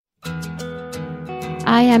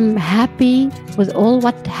I am happy with all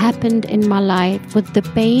what happened in my life, with the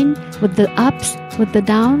pain, with the ups, with the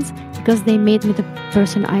downs, because they made me the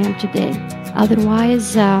person I am today.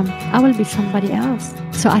 Otherwise, I will be somebody else.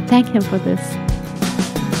 So I thank him for this.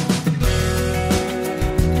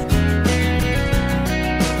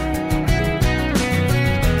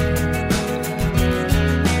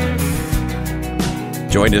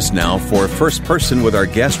 Join us now for First Person with our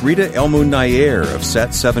guest Rita Elmounayer of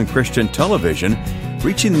Sat7 Christian Television,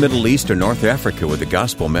 reaching the Middle East or North Africa with the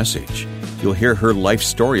gospel message. You'll hear her life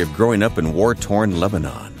story of growing up in war-torn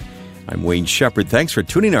Lebanon. I'm Wayne Shepherd. Thanks for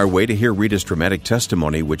tuning our way to hear Rita's dramatic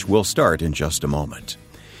testimony, which will start in just a moment.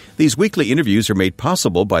 These weekly interviews are made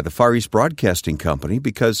possible by the Far East Broadcasting Company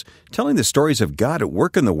because telling the stories of God at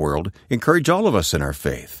work in the world encourage all of us in our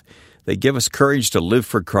faith. They give us courage to live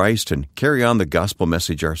for Christ and carry on the gospel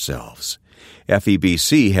message ourselves.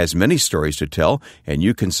 FEBC has many stories to tell, and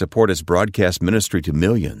you can support its broadcast ministry to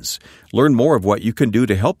millions. Learn more of what you can do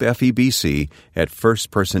to help FEBC at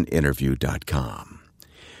firstpersoninterview.com.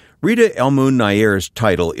 Rita Elmounayer's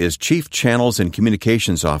title is Chief Channels and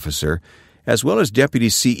Communications Officer, as well as Deputy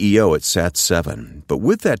CEO at Sat7. But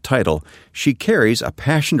with that title, she carries a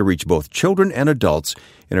passion to reach both children and adults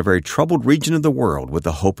in a very troubled region of the world with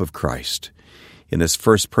the hope of Christ. In this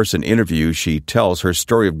first-person interview, she tells her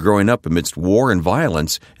story of growing up amidst war and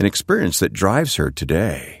violence, an experience that drives her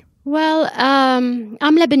today. Well, I'm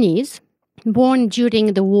Lebanese, born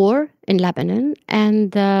during the war in Lebanon,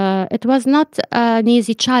 and it was not an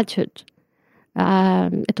easy childhood.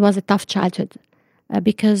 It was a tough childhood.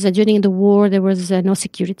 Because during the war, there was no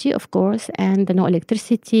security, of course, and no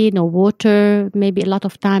electricity, no water. Maybe a lot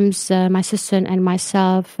of times my sister and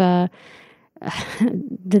myself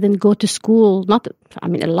didn't go to school. A lot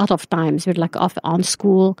of times we're like off on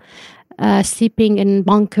school, sleeping in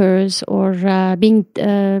bunkers or being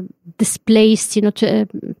displaced, to a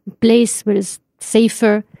place where it's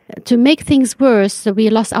safer. To make things worse, we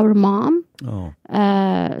lost our mom. Oh.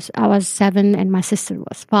 I was 7 and my sister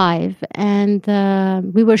was 5. And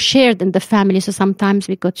we were shared in the family. So sometimes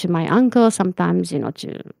we go to my uncle, sometimes,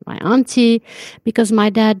 to my auntie, because my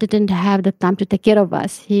dad didn't have the time to take care of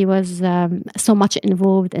us. He was so much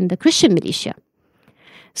involved in the Christian militia.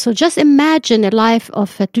 So just imagine a life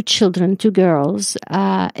of 2 children, 2 girls,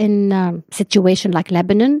 in a situation like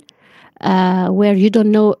Lebanon, where you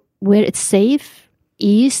don't know where it's safe,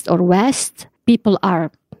 east or west. People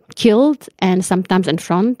are killed and sometimes in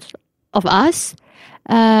front of us.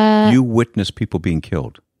 You witnessed people being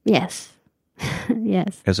killed? Yes.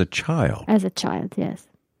 Yes. As a child? As a child, yes.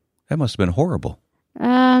 That must have been horrible.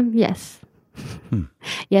 Yes.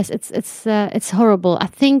 Yes, it's horrible. I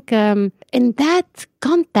think in that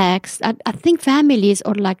context, I think families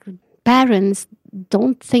or like parents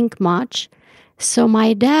don't think much. So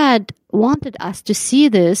my dad wanted us to see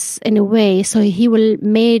this in a way, so he will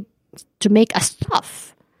make us tough.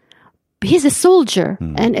 He's a soldier,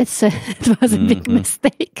 and it was a big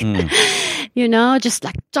mistake. Just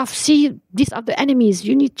like tough. See, these are the enemies.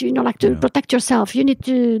 You need to, to protect yourself. You need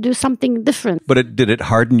to do something different. But did it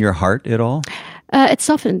harden your heart at all? It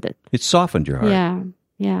softened it. It softened your heart.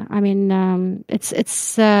 Yeah. I mean,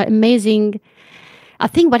 it's amazing. I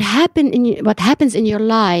think what happens in your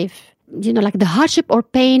life, like the hardship or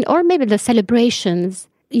pain, or maybe the celebrations,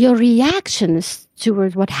 your reactions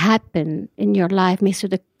towards what happened in your life makes you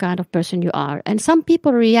the kind of person you are. And some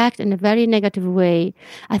people react in a very negative way.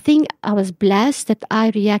 I think I was blessed that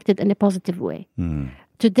I reacted in a positive way.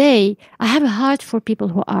 Today, I have a heart for people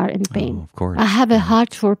who are in pain. Oh, of course. I have a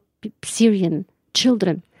heart for Syrian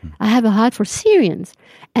children. I have a heart for Syrians.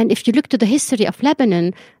 And if you look to the history of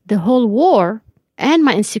Lebanon, the whole war and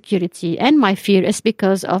my insecurity and my fear is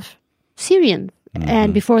because of Syrians.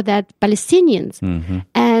 And before that, Palestinians.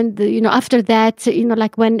 And, after that,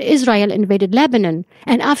 like when Israel invaded Lebanon.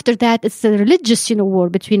 And after that, it's the religious, war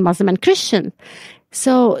between Muslim and Christian.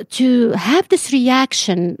 So to have this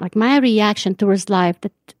reaction, like my reaction towards life,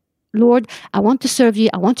 that, Lord, I want to serve you.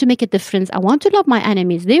 I want to make a difference. I want to love my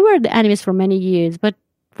enemies. They were the enemies for many years. But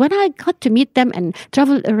when I got to meet them and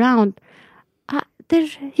travel around, they're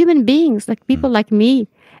human beings, like people like me.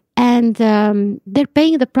 And they're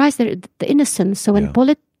paying the price, the innocent. So when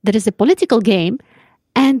there is a political game,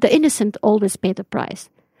 and the innocent always pay the price.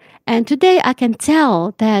 And today I can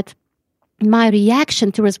tell that my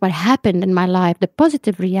reaction towards what happened in my life, the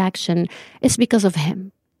positive reaction, is because of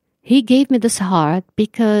him. He gave me this heart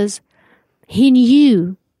because he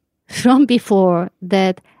knew from before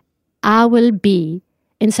that I will be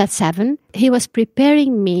in Sat7. He was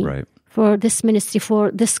preparing me for this ministry,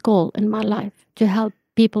 for this call in my life, to help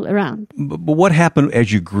people around. But what happened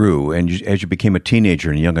as you grew and as you became a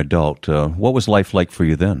teenager and young adult? What was life like for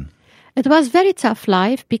you then? It was very tough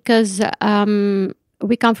life because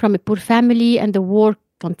we come from a poor family and the war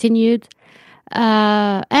continued.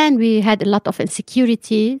 And we had a lot of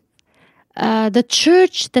insecurity. The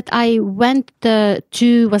church that I went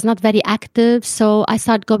to was not very active, so I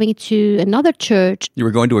started going to another church. You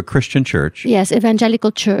were going to a Christian church? Yes,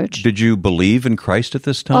 evangelical church. Did you believe in Christ at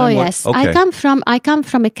this time? Oh, yes. Okay. I come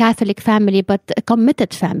from a Catholic family, but a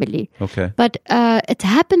committed family. Okay. But it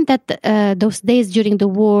happened that those days during the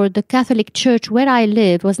war, the Catholic church where I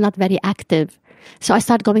live was not very active. So I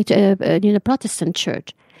started going to a Protestant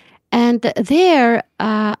church. And there,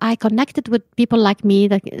 I connected with people like me,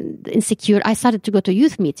 like insecure. I started to go to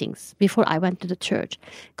youth meetings before I went to the church.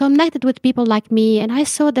 Connected with people like me, and I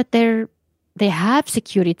saw that they have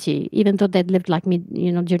security, even though they lived like me,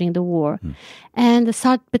 during the war. And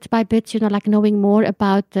started bit by bit, like knowing more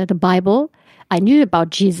about the Bible. I knew about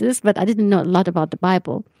Jesus, but I didn't know a lot about the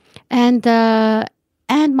Bible. And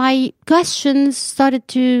my questions started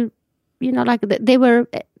to, they were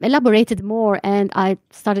elaborated more, and I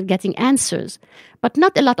started getting answers, but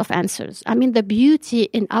not a lot of answers. I mean, the beauty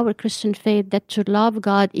in our Christian faith that to love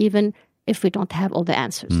God even if we don't have all the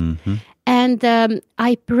answers. Mm-hmm. And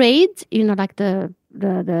I prayed, like the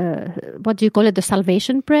what do you call it, the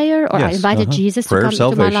salvation prayer, or yes, I invited Jesus prayer to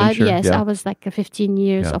come into my life. Sure, yes, yeah. I was like 15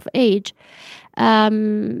 years of age.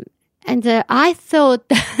 And I thought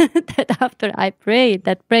that after I prayed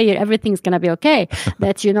that prayer, everything's going to be okay.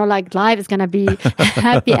 That, life is going to be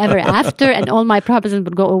happy ever after, and all my problems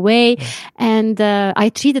would go away. And I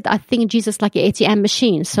treated, I think, Jesus like an ATM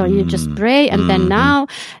machine. So you just pray, and then now,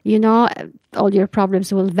 all your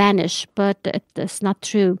problems will vanish. But it's not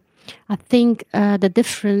true. I think the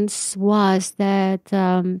difference was that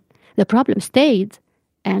the problem stayed,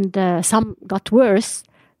 and some got worse.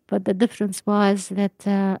 But the difference was that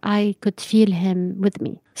I could feel him with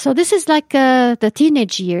me. So this is like the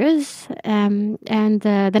teenage years. And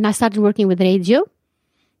then I started working with radio.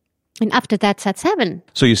 And after that, SAT7.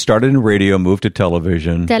 So you started in radio, moved to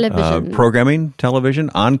television. Programming television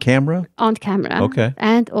on camera? On camera. Okay.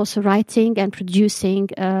 And also writing and producing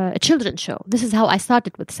a children's show. This is how I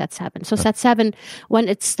started with SAT7. So SAT7, when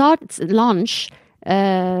it started its launch,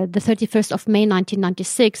 the 31st of May,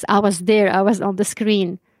 1996, I was there. I was on the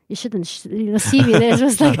screen. You shouldn't see me there. It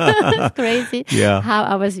was like crazy how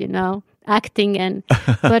I was, acting.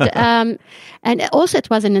 But and also it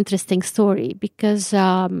was an interesting story because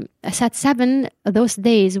SAT7 those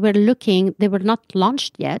days they were not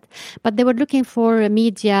launched yet, but they were looking for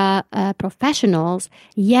media professionals,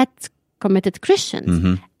 yet committed Christians.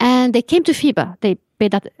 Mm-hmm. And they came to FIBA. They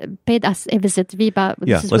paid us a visit. FIBA.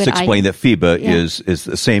 Let's explain that FIBA is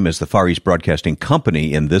the same as the Far East Broadcasting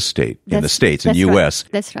Company in this state, in the States, in the U.S.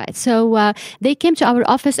 Right. That's right. So they came to our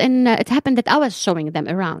office, and it happened that I was showing them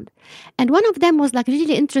around. And one of them was like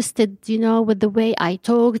really interested, with the way I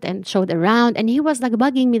talked and showed around. And he was like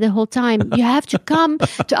bugging me the whole time. You have to come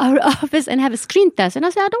to our office and have a screen test. And I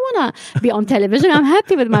said, I don't want to be on television. I'm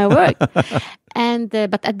happy with my work. And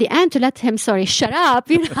but at the end, to let him, shut up,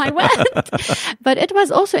 I went. But it was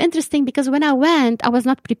also interesting because when I went, I was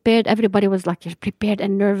not prepared. Everybody was like prepared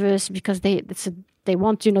and nervous because they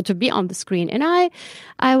want, to be on the screen. And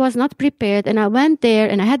I was not prepared. And I went there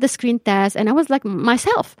and I had the screen test and I was like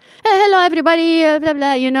myself. Hey, hello, everybody, blah,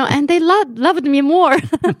 blah, and they loved me more.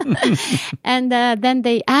 And then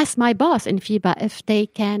they asked my boss in FIBA if they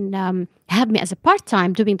can have me as a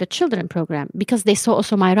part-time doing the children program because they saw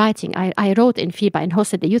also my writing. I wrote in FIBA and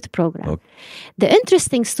hosted the youth program. Okay. The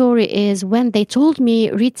interesting story is when they told me,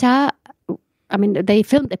 Rita, they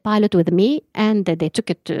filmed a pilot with me and they took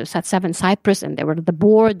it to SAT7 Cyprus and they were the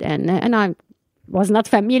board and I was not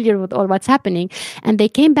familiar with all what's happening. And they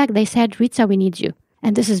came back, they said, Rita, we need you.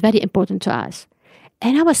 And this is very important to us.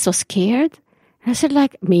 And I was so scared. I said,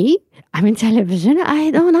 like, me? I'm in television?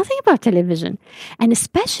 I know nothing about television. And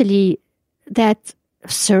especially that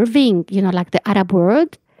serving, like the Arab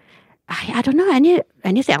world, I don't know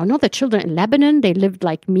anything. I know the children in Lebanon, they lived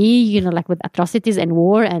like me, like with atrocities and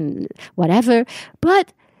war and whatever.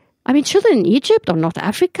 But, children in Egypt or North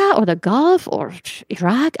Africa or the Gulf or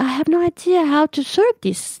Iraq, I have no idea how to serve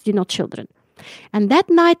these, children. And that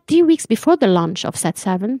night, 3 weeks before the launch of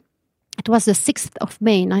SAT7, it was the 6th of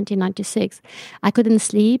May, 1996, I couldn't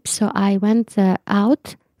sleep, so I went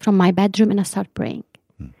out from my bedroom and I started praying.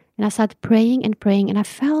 And I started praying, and I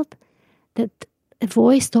felt that a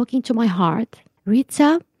voice talking to my heart,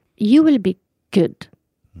 Rita, you will be good.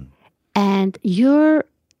 And your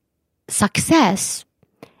success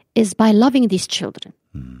is by loving these children.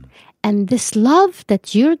 And this love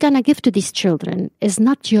that you're going to give to these children is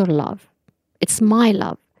not your love. It's my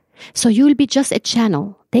love. So you will be just a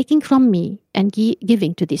channel taking from me and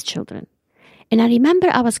giving to these children. And I remember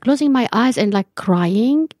I was closing my eyes and like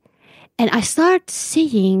crying. And I started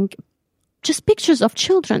seeing just pictures of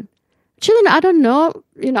children. Children I don't know,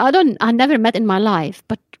 I never met in my life.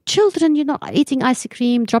 But children, eating ice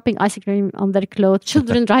cream, dropping ice cream on their clothes.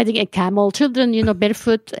 Children riding a camel. Children,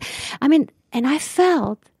 barefoot. And I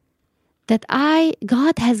felt that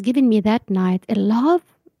God has given me that night a love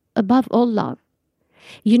above all love.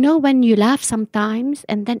 When you laugh sometimes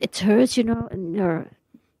and then it hurts, in your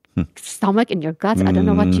stomach, in your guts, I don't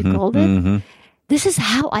know what you called it. Mm-hmm. This is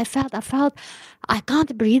how I felt. I felt I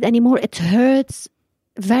can't breathe anymore. It hurts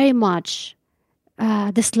very much.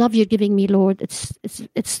 This love you're giving me, Lord,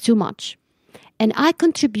 it's too much. And I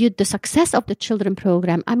contribute the success of the children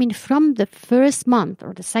program. From the first month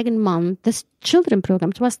or the second month, this children program,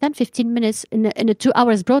 it was 10, 15 minutes in a 2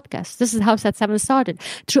 hours broadcast. This is how Set 7 started.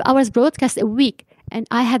 2 hours broadcast a week. And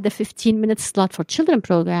I had the 15-minute slot for children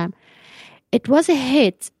program. It was a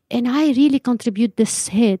hit. And I really contribute this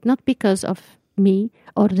hit, not because of me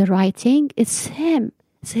or the writing. It's him.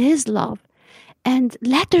 It's his love. And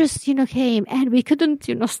letters, came, and we couldn't,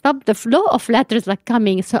 stop the flow of letters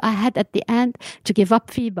coming. So I had at the end to give up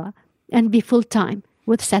FIBA and be full-time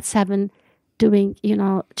with Set 7 doing,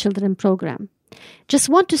 children program. Just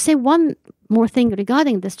want to say one more thing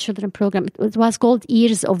regarding this children program. It was called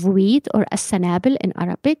Ears of Wheat or As-Sanabil in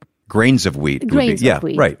Arabic. Grains of wheat. Grains of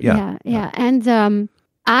wheat. Right, yeah. And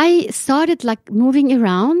I started moving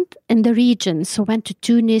around in the region. So went to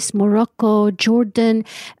Tunis, Morocco, Jordan,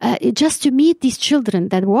 just to meet these children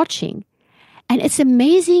that are watching. And it's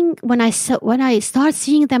amazing when I start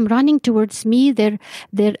seeing them running towards me, their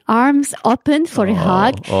arms open for a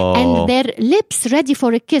hug and their lips ready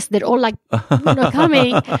for a kiss. They're all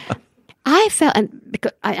coming. I felt, and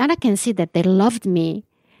I can see that they loved me.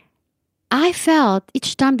 I felt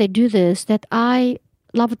each time they do this that I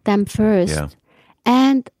loved them first. Yeah.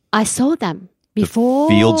 And I saw them before.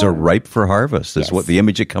 The fields are ripe for harvest is what the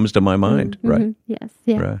image that comes to my mind, right? Mm-hmm. Yes,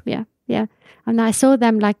 yeah, yeah. And I saw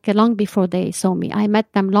them long before they saw me. I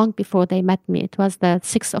met them long before they met me. It was the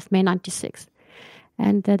 6th of May, 96.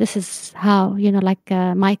 And this is how,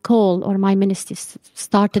 my call or my ministry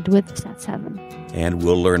started with Set 7. And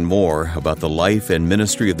we'll learn more about the life and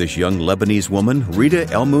ministry of this young Lebanese woman, Rita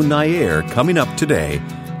Elmounayer, coming up today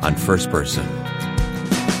on First Person.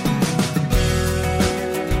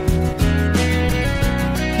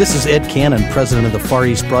 This is Ed Cannon, president of the Far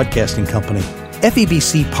East Broadcasting Company.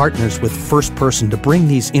 FEBC partners with First Person to bring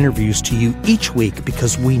these interviews to you each week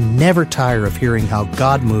because we never tire of hearing how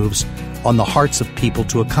God moves on the hearts of people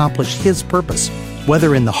to accomplish His purpose.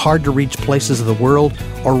 Whether in the hard-to-reach places of the world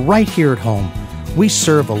or right here at home, we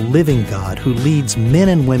serve a living God who leads men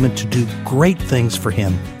and women to do great things for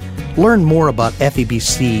Him. Learn more about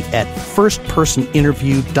FEBC at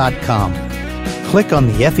firstpersoninterview.com. Click on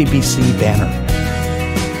the FEBC banner.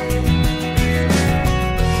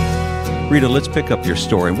 Rita, let's pick up your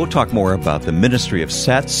story, and we'll talk more about the ministry of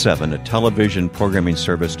Sat 7, a television programming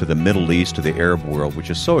service to the Middle East, to the Arab world, which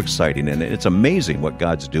is so exciting, and it's amazing what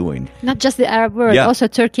God's doing. Not just the Arab world, also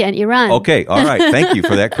Turkey and Iran. Okay, all right. Thank you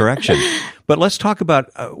for that correction. But let's talk about,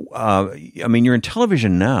 you're in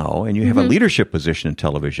television now, and you have a leadership position in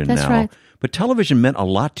television now. Right. But television meant a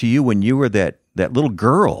lot to you when you were that little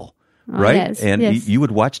girl. Right? Yes, and yes. You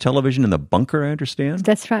would watch television in the bunker, I understand?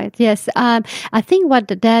 That's right, yes. I think what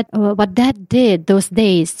Dad did those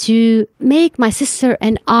days to make my sister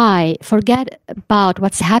and I forget about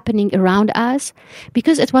what's happening around us,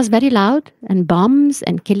 because it was very loud, and bombs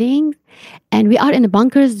and killing, and we are in the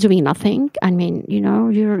bunkers doing nothing.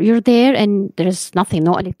 You're there and there's nothing,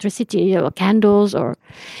 no electricity or candles. Or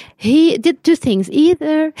he did two things.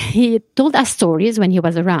 Either he told us stories when he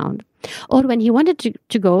was around, or when he wanted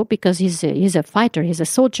to go, because he's a fighter, he's a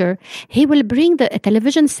soldier, he will bring a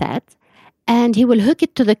television set and he will hook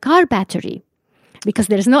it to the car battery because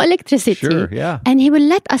there's no electricity. Sure, yeah. And he will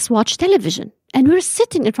let us watch television. And we're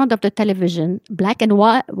sitting in front of the television, black and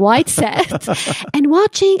white set, and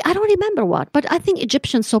watching, I don't remember what, but I think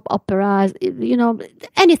Egyptian soap operas,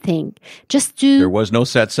 anything. Just to... There was no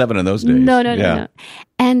Sat 7 in those days. No.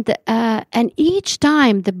 And each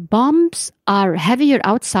time the bombs are heavier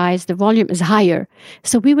outside, the volume is higher.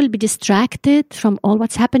 So we will be distracted from all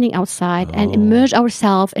what's happening outside and immerse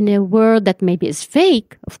ourselves in a world that maybe is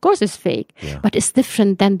fake. Of course it's fake, but it's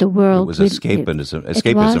different than the world. It was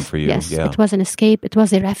escapism for you. Yes, it was an escape. It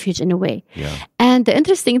was a refuge in a way. Yeah. And the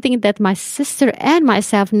interesting thing that my sister and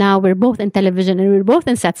myself now, we're both in television and we're both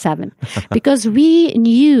in Sat7 because we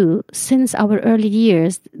knew since our early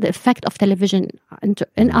years the effect of television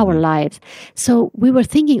in our lives. So we were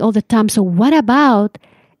thinking all the time, so what about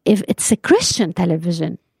if it's a Christian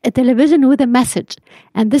television? A television with a message.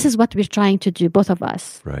 And this is what we're trying to do, both of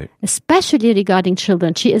us. Right. Especially regarding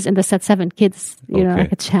children. She is in the Sat7 Kids,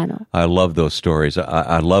 like a channel. I love those stories.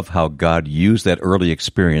 I love how God used that early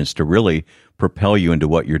experience to really propel you into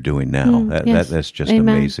what you're doing now. That's just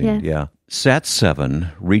amazing. Yeah.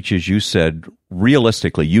 Sat7 reaches, you said,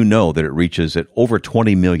 realistically, you know that it reaches at over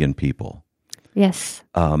 20 million people. Yes.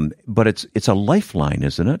 But it's a lifeline,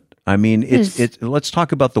 isn't it? I mean, let's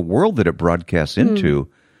talk about the world that it broadcasts into.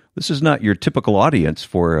 This is not your typical audience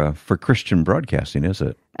for Christian broadcasting, is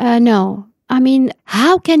it? No. I mean,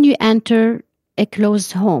 how can you enter a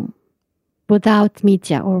closed home without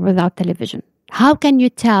media or without television? How can you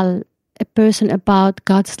tell a person about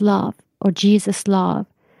God's love or Jesus' love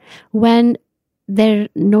when there's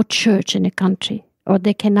no church in a country? Or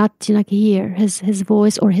they cannot hear his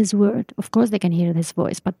voice or his word. Of course they can hear his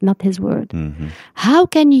voice, but not his word. Mm-hmm. How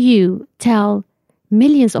can you tell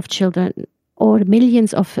millions of children or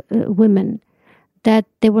millions of women that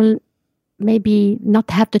they will maybe not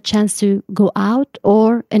have the chance to go out,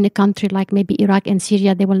 or in a country like maybe Iraq and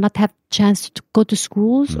Syria, they will not have chance to go to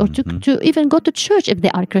schools or to even go to church if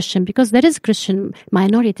they are Christian, because there is Christian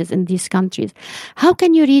minorities in these countries. How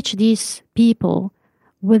can you reach these people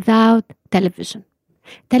without television?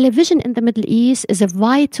 Television in the Middle East is a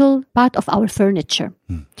vital part of our furniture.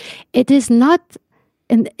 It is not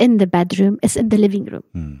in the bedroom, it's in the living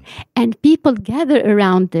room. And people gather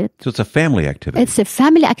around it. So it's a family activity. It's a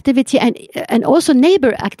family activity and also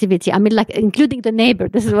neighbor activity. I mean, like including the neighbor.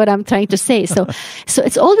 This is what I'm trying to say. So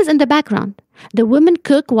it's always in the background. The women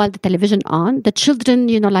cook while the television on. The children,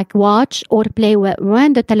 watch or play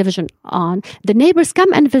when the television on. The neighbors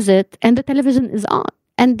come and visit and the television is on.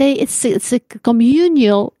 And it's a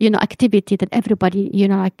communal, activity that everybody,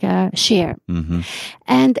 share. Mm-hmm.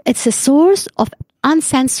 And it's a source of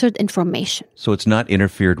uncensored information. So it's not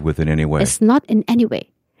interfered with in any way? It's not in any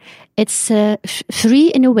way. It's free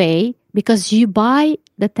in a way because you buy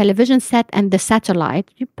the television set and the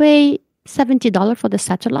satellite. You pay $70 for the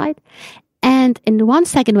satellite. And in 1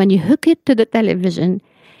 second, when you hook it to the television,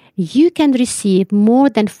 you can receive more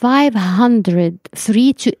than 500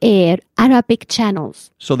 free-to-air Arabic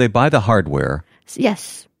channels. So they buy the hardware.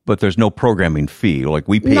 Yes. But there's no programming fee. Like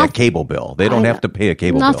we pay a cable bill. They don't have to pay a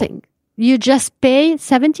cable bill. Nothing. You just pay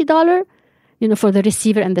 $70, for the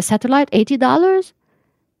receiver and the satellite, $80,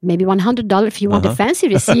 maybe $100 if you want a fancy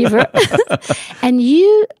receiver. And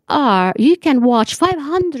you can watch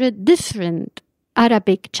 500 different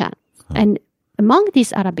Arabic channels. And among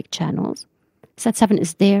these Arabic channels, Sat7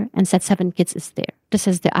 is there and Sat7 Kids is there. This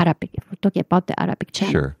is the Arabic, if we're talking about the Arabic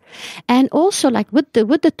channel. Sure. And also with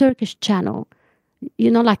the Turkish channel,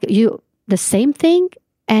 the same thing,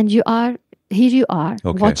 and you are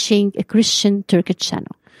watching a Christian Turkish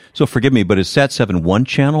channel. So forgive me, but is Sat7 one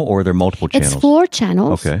channel or are there multiple channels? It's 4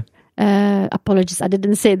 channels. Okay. Apologies, I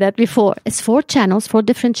didn't say that before. It's 4 channels, 4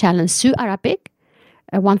 different channels. 2 Arabic,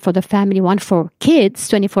 one for the family, one for kids,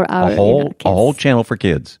 24 hours. A whole channel for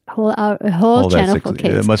kids. A whole channel for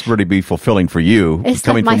kids. It must really be fulfilling for you. It's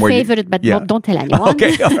not my favorite, but don't tell anyone.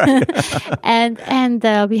 Okay, all right. and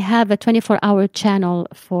we have a 24-hour channel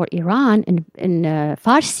for Iran in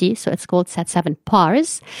Farsi, so it's called Sat7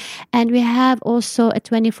 Pars. And we have also a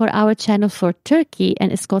 24-hour channel for Turkey,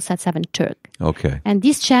 and it's called Sat7 Turk. Okay. And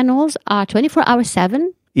these channels are 24/7.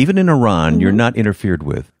 Even in Iran, you're not interfered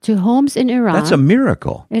with. To homes in Iran. That's a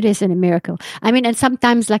miracle. It is a miracle. I mean, and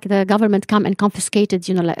sometimes the government come and confiscate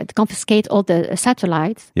all the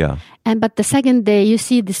satellites. Yeah. But the second day you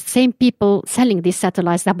see the same people selling these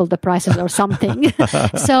satellites double the prices or something.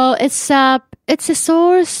 So it's a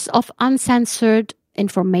source of uncensored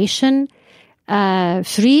information,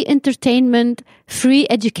 free entertainment, free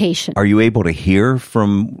education. Are you able to hear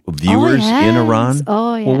from viewers in Iran?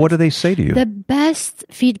 Oh, yes. Well, what do they say to you? The best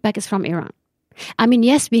feedback is from Iran. I mean,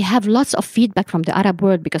 yes, we have lots of feedback from the Arab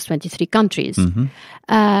world because 23 countries.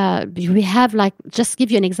 Mm-hmm. We have just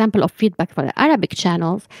give you an example of feedback for the Arabic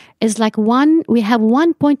channels. Is we have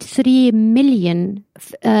 1.3 million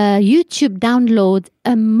YouTube downloads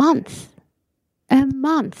a month.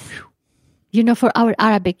 for our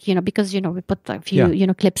Arabic, because, we put a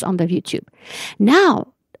few, clips on the YouTube. Now,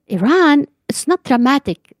 Iran, it's not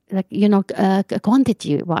dramatic, like,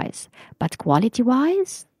 quantity-wise, but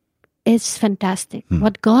quality-wise, it's fantastic.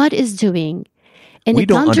 What God is doing in we a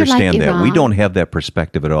don't country understand like that. Iran, We don't have that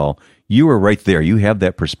perspective at all. You are right there. You have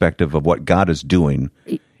that perspective of what God is doing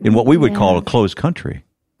in what we would call a closed country.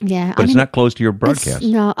 Yeah. But it's not closed to your broadcast.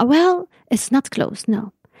 It's not closed,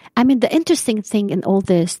 no. I mean, the interesting thing in all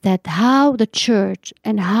this, that how the church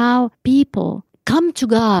and how people come to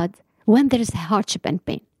God when there is hardship and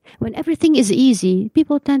pain. When everything is easy,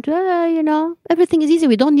 people tend to, everything is easy.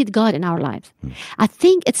 We don't need God in our lives. I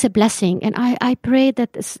think it's a blessing, and I pray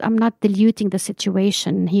that I'm not diluting the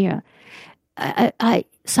situation here. I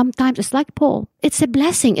sometimes it's like Paul. It's a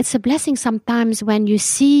blessing. It's a blessing sometimes when you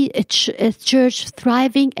see a church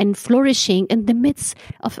thriving and flourishing in the midst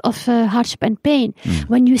of hardship and pain.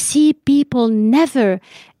 When you see people never,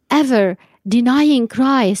 ever denying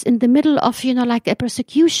Christ in the middle of, like a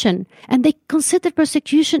persecution, and they consider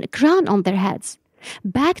persecution a crown on their heads.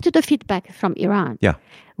 Back to the feedback from Iran. Yeah.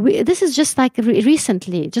 This is just like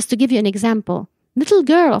recently, just to give you an example. Little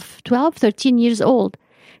girl of 12, 13 years old,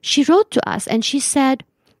 she wrote to us and she said,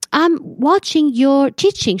 I'm watching your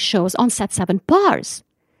teaching shows on Set 7 Pars.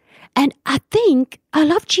 And I think I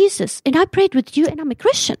love Jesus and I prayed with you and I'm a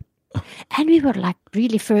Christian. And we were like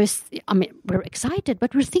really we're excited,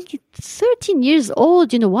 but we're thinking 13 years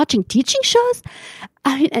old, watching teaching shows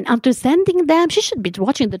and understanding them. She should be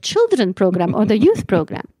watching the children program or the youth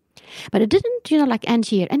program. But it didn't, end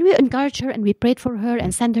here. And we encouraged her and we prayed for her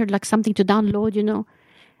and sent her like something to download,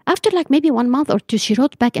 After like maybe 1 month or two, she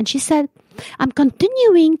wrote back and she said, I'm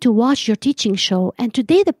continuing to watch your teaching show. And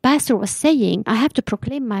today the pastor was saying, I have to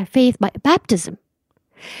proclaim my faith by baptism.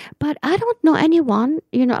 But I don't know anyone,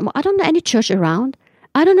 I don't know any church around.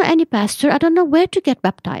 I don't know any pastor. I don't know where to get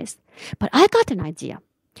baptized. But I got an idea.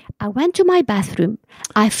 I went to my bathroom.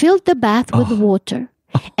 I filled the bath with water.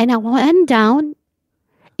 And I went down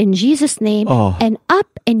in Jesus' name and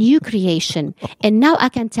up a new creation. And now I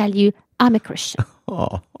can tell you, I'm a Christian.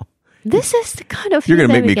 This is the kind of... You're going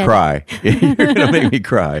to make me cry. You're going to make me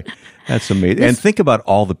cry. That's amazing. And think about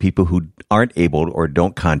all the people who aren't able or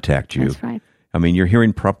don't contact you. That's right. I mean, you're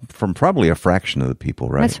hearing from probably a fraction of the people,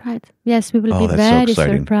 right? That's right. Yes, we will be very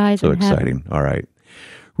surprised. So exciting. All right.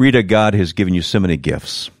 Rita, God has given you so many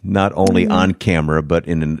gifts, not only on camera, but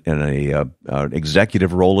in an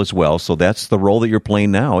executive role as well. So that's the role that you're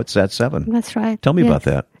playing now at Set 7. That's right. Tell me about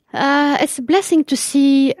that. It's a blessing to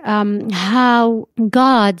see how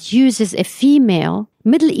God uses a female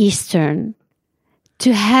Middle Eastern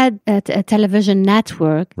to head a television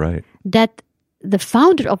network. Right. That the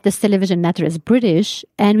founder of this television network is British,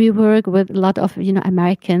 and we work with a lot of,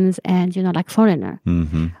 Americans and, like foreigner.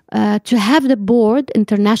 To have the board,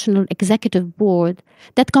 international executive board,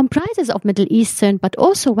 that comprises of Middle Eastern, but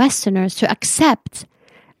also Westerners, to accept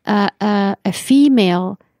a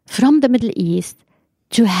female from the Middle East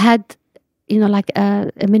to head,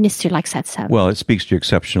 a ministry like Set 7. Well, it speaks to your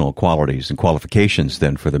exceptional qualities and qualifications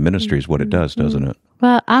then for the ministry is what it does, doesn't it?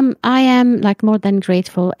 Well, I am like more than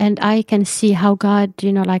grateful, and I can see how God,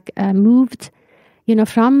 moved,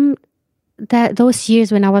 from those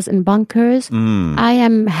years when I was in bunkers. I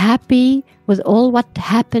am happy with all what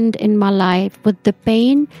happened in my life, with the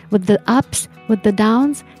pain, with the ups, with the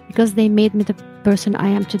downs, because they made me the person I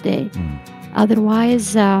am today.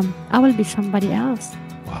 Otherwise, I will be somebody else.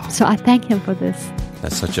 Wow. So I thank Him for this.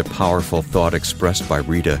 That's such a powerful thought expressed by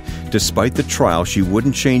Rita. Despite the trial, she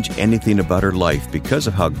wouldn't change anything about her life because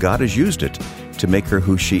of how God has used it to make her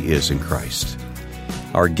who she is in Christ.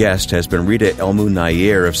 Our guest has been Rita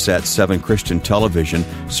Elmounayer of Set 7 Christian Television,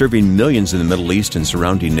 serving millions in the Middle East and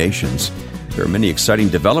surrounding nations. There are many exciting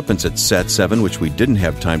developments at Set 7 which we didn't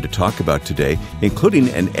have time to talk about today, including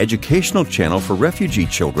an educational channel for refugee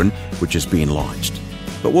children which is being launched.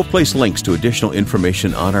 But we'll place links to additional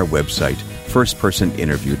information on our website,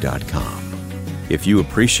 firstpersoninterview.com. If you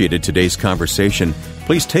appreciated today's conversation,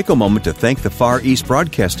 please take a moment to thank the Far East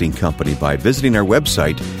Broadcasting Company by visiting our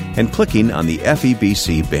website and clicking on the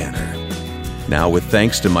FEBC banner. Now, with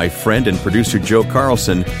thanks to my friend and producer Joe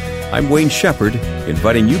Carlson, I'm Wayne Shepherd,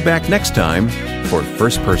 inviting you back next time for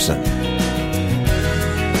First Person.